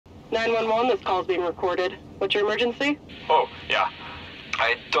911, this call's being recorded. What's your emergency? Oh, yeah.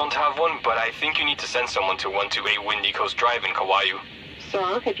 I don't have one, but I think you need to send someone to 128 Windy Coast Drive in Kawayu.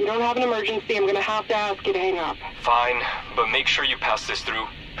 Sir, if you don't have an emergency, I'm gonna have to ask you to hang up. Fine, but make sure you pass this through.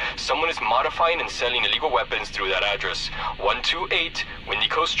 Someone is modifying and selling illegal weapons through that address. 128 Windy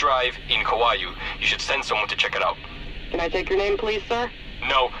Coast Drive in Kawayu. You should send someone to check it out. Can I take your name, please, sir?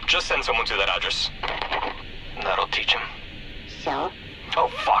 No, just send someone to that address. That'll teach him. Sir? Oh,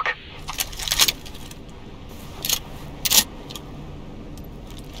 fuck.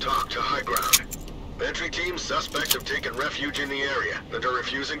 Talk to high ground. Entry team, suspects have taken refuge in the area and are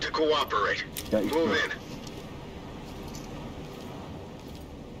refusing to cooperate. Move in.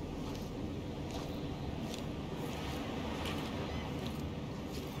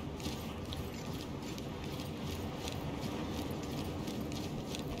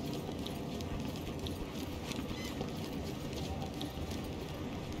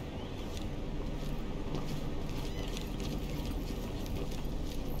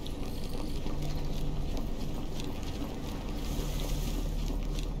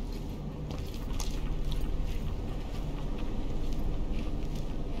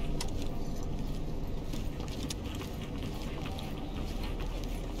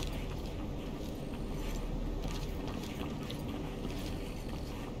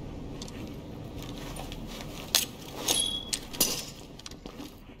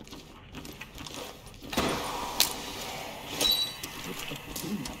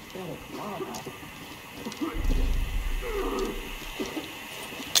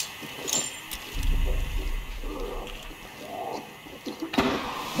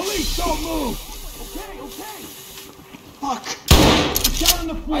 Police, don't move! Okay. Fuck! Down on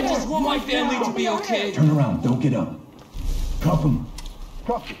the floor! I just want my family to be okay. Turn around, don't get up. Cuff him.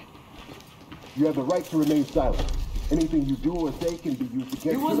 Cuff him. You have the right to remain silent. Anything you do or say can be used against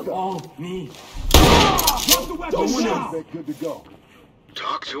you. It was all me. Drop the weapon now! Good to go.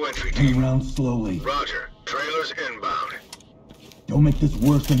 Talk to entry Turn team. around slowly. Roger. Trailers inbound. Don't make this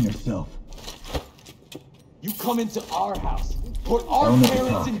worse on yourself. You come into our house. Put our Down at the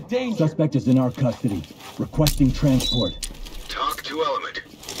parents top. in danger. Suspect is in our custody. Requesting transport. Talk to element.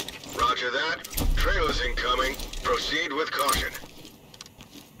 Roger that. Trailers incoming. Proceed with caution.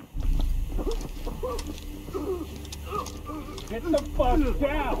 Get the fuck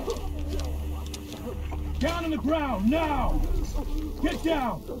down! Down on the ground, now! Get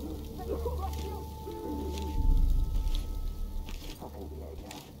down!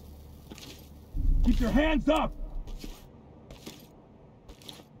 Keep your hands up!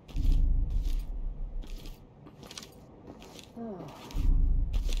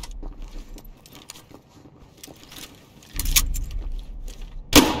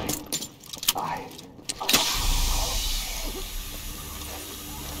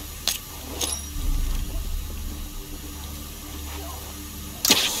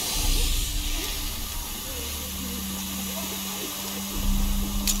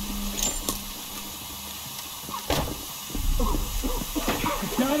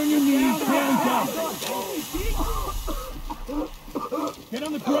 Down on your knees, hands up! Get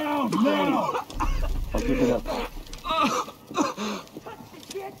on the ground, now! I'll pick it up.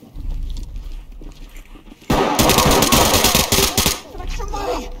 Extra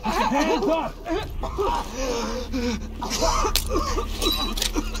money! Put your hands up!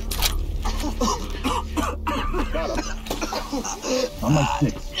 Got him. On my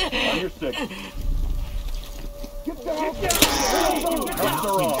six. On your six. Get down! Get down! Cuffs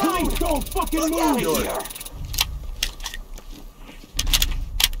are off. Please don't fucking move!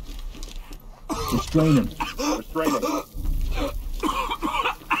 Restrain him. Restrain him.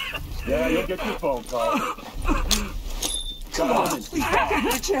 Yeah, you'll get your phone call. Got him.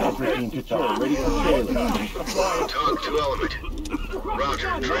 Entry team to tower, ready for trailer. Talk to element. Roger.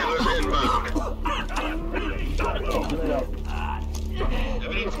 Trailers inbound.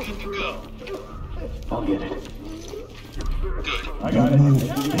 Everything's good to go. I'll get it. Good. I got it.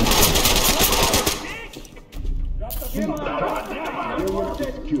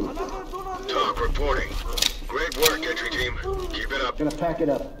 Talk reporting. Great work, entry team. Keep it up. Gonna pack it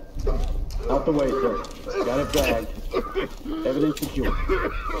up. Out the way, sir. Got it bagged. Evidence secure.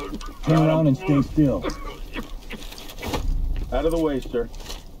 Turn around and stay still. Out of the way, sir.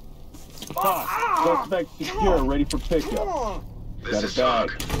 Suspect secure, ready for pickup. This is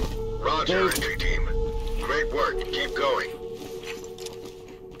Talk. Roger, entry team. Great work. Keep going.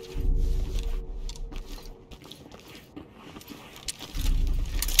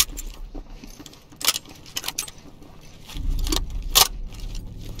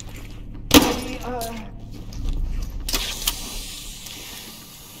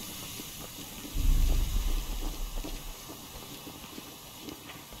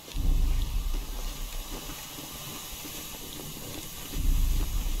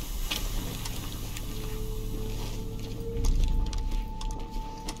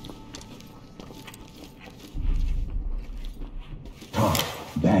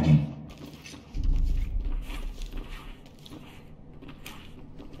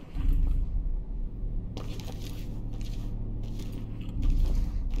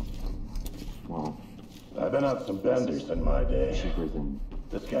 I've been on some benders in my day. Cheaper than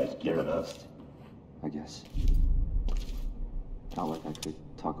This guy's giving us. I guess. Not like I could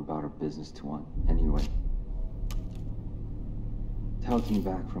talk about our business to one anyway. Tal came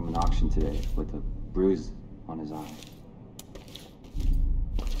back from an auction today with a bruise on his eye.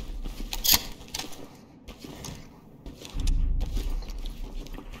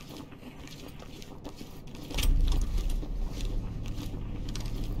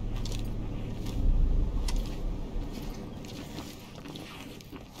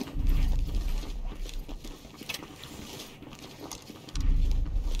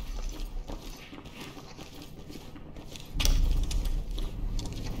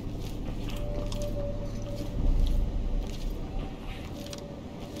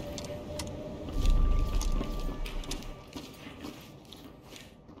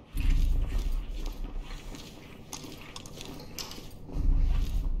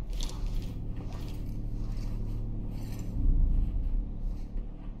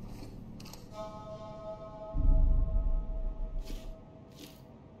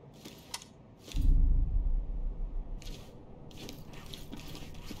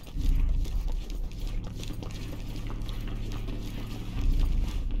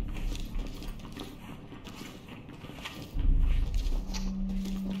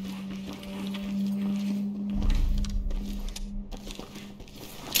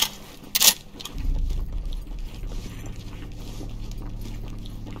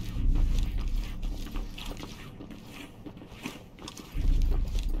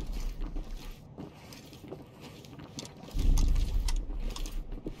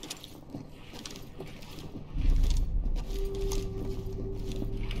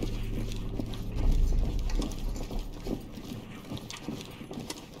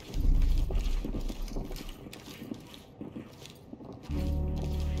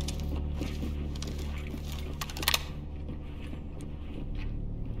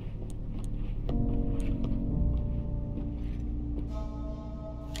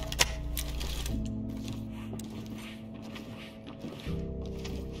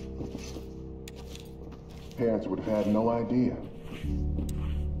 Parents would have had no idea.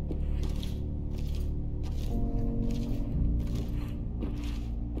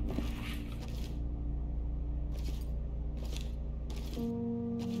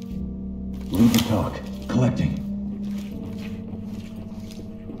 Leave the talk. Collecting.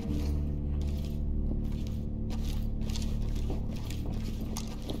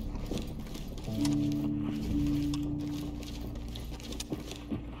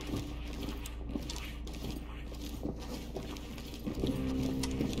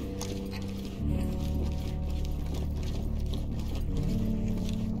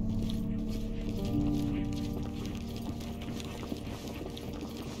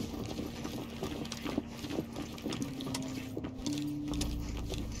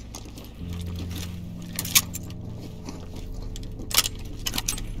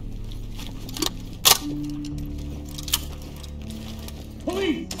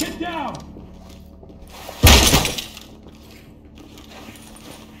 Police, get down!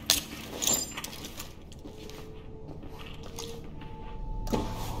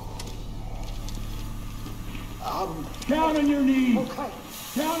 Down on your knees! Okay.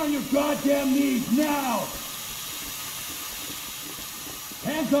 Down on your goddamn knees, now!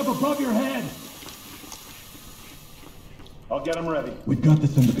 Hands up above your head! I'll get him ready. We've got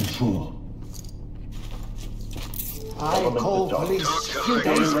this under control. I called police Talk to a few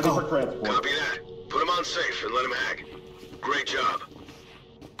High days Ground. Ready for ago. transport. Copy that. Put him on safe and let him hang. Great job.